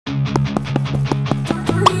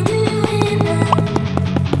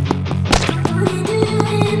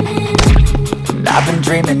I've been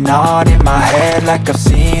dreaming on in my head like I've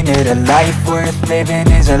seen it. A life worth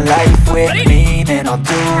living is a life with meaning. I'll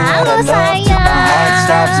do what I love till my heart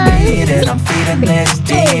stops beating. I'm feeding this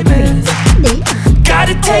demon. Got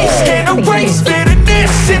a taste, can't erase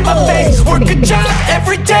bitterness in my face. Work a job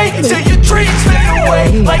every day till your dreams fade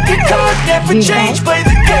away. Like a card, never change, play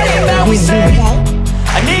the game that we say.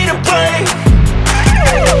 I need a break.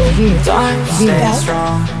 Time to stay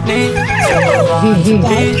strong, need to move on to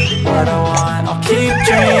be what I want. I'll keep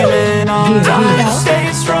dreaming on. Time to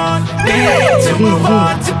stay strong, need to move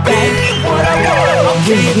on to be what I want. I'll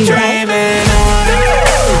keep dreaming on.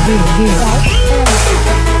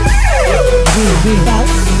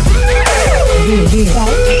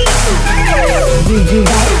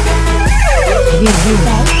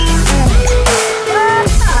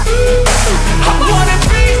 I wanna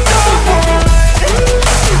be someone,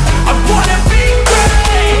 I wanna be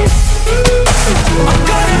great. I'm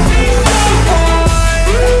gonna be someone,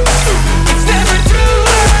 it's never too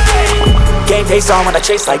late. Game face on when I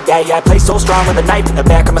chase like that. Yeah, I play so strong with a knife in the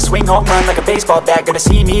back. I'ma swing home run like a baseball bat. Gonna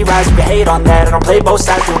see me rise if you hate on that. I don't play both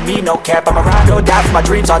sides, doing me no cap. I'm around, no doubt, for my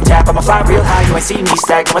dreams on tap. I'ma fly real high, you ain't see me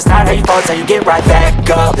stack. No, it's not how you fall, it's how you get right back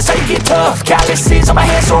up. That's how you get tough. Calluses on my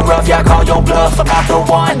hands so rough, yeah, I call your bluff. I'm not the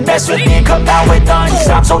one, mess with me and come out with none. Cause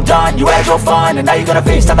I'm so done, you had your fun, and now you're gonna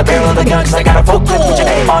face down the barrel of the gun. Cause I got a full clip with your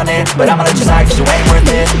name on it, but I'ma let you slide cause you ain't worth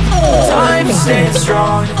it. Time to stay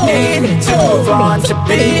strong, need to move on to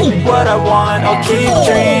be what I want. I'll keep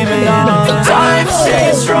dreaming on. Time to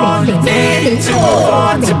stay strong, need to move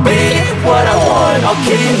on to be what I want. I'll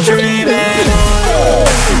keep dreaming on.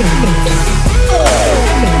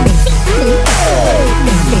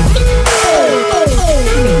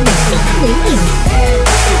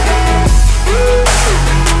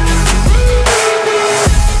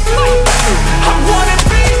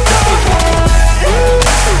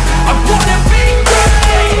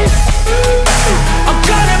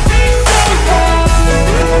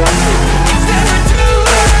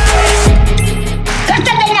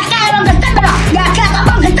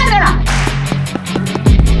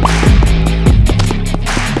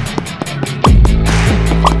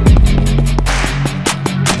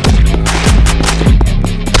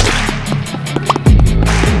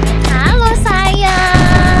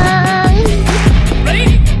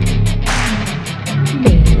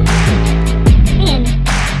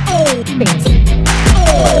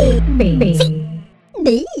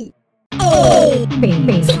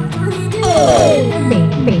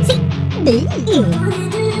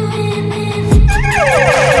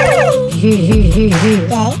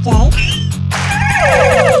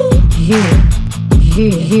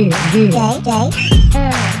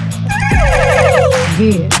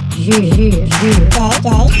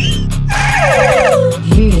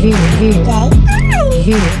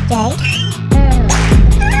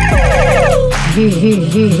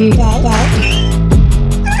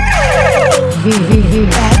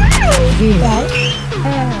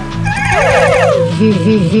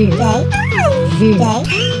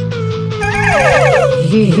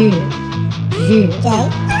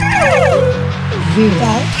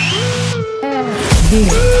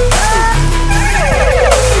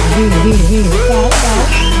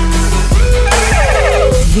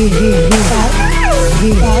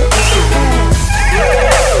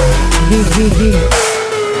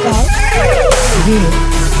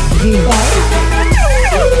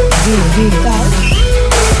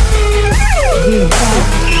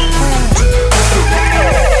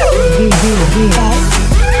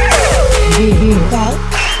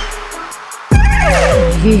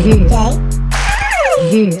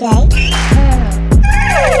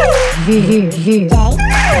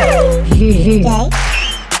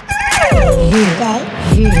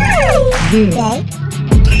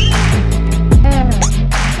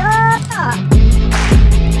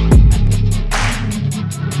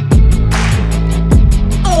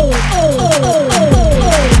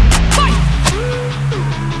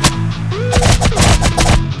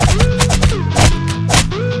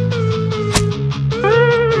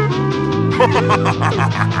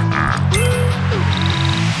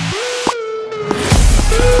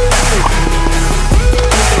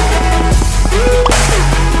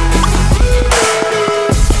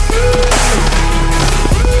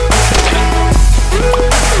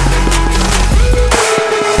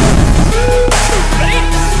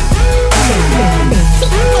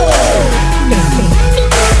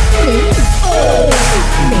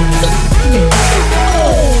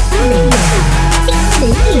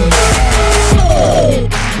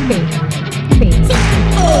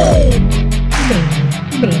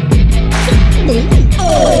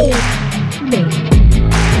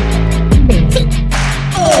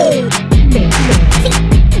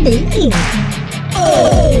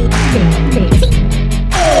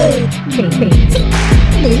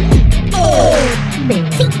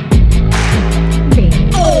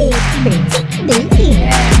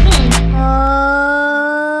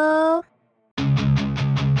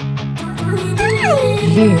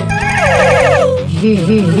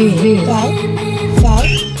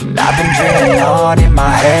 I've been dreaming on in my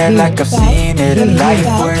head like I've seen it. A life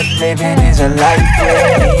worth living is a life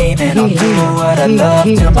with meaning. I'll do what I love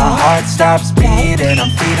till my heart stops beating.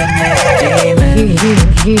 I'm feeding this demon.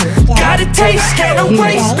 Got a taste, can't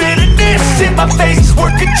erase bitterness in my face.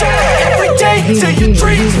 Work a job every day till your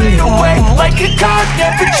dreams fade away. Like a card,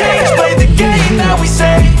 never change. Play the game, now we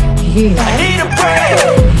say I need a break.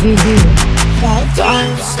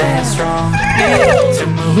 Time to stand strong, need to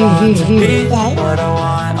move on to be what I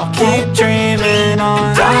want. I'll keep dreaming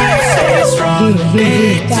on. Time to stand strong,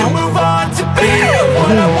 need to move on to be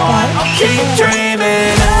what I want. I'll keep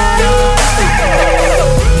dreaming on.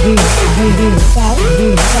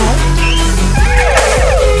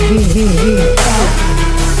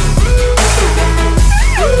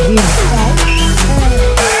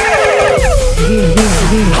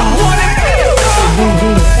 I wanna be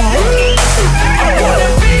someone.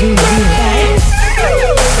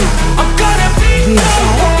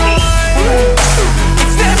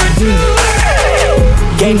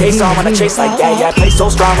 Game face on when I chase like that. Yeah, I play so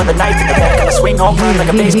strong with a knife in the back. I'ma swing home run like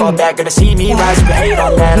a baseball bat. Gonna see me rise, you can hate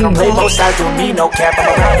on that. I don't play both sides, doing me no cap.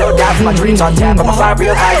 I'ma ride or die for my dreams on tap. I'ma fly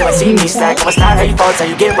real high, you ain't see me slack. I'ma start how you fall, how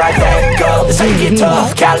you get right back up. That's how you get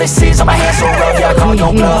tough. Calluses on my hands so rough, yeah, I call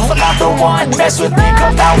no bluff. I'm not the one, mess with me,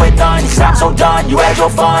 come down with none. Cause I'm so done, you had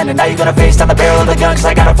your fun. And now you're gonna face down the barrel of the gun. Cause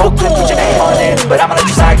I got a full clip, put your name on it. But I'ma let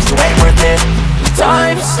you slide cause you ain't worth it.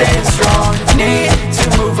 Time to stand strong, need to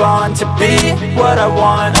move on to be what I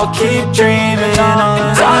want. I'll keep dreaming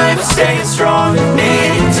on. Time to stay strong,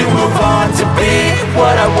 need to move on to be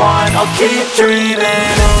what I want. I'll keep dreaming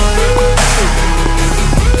on.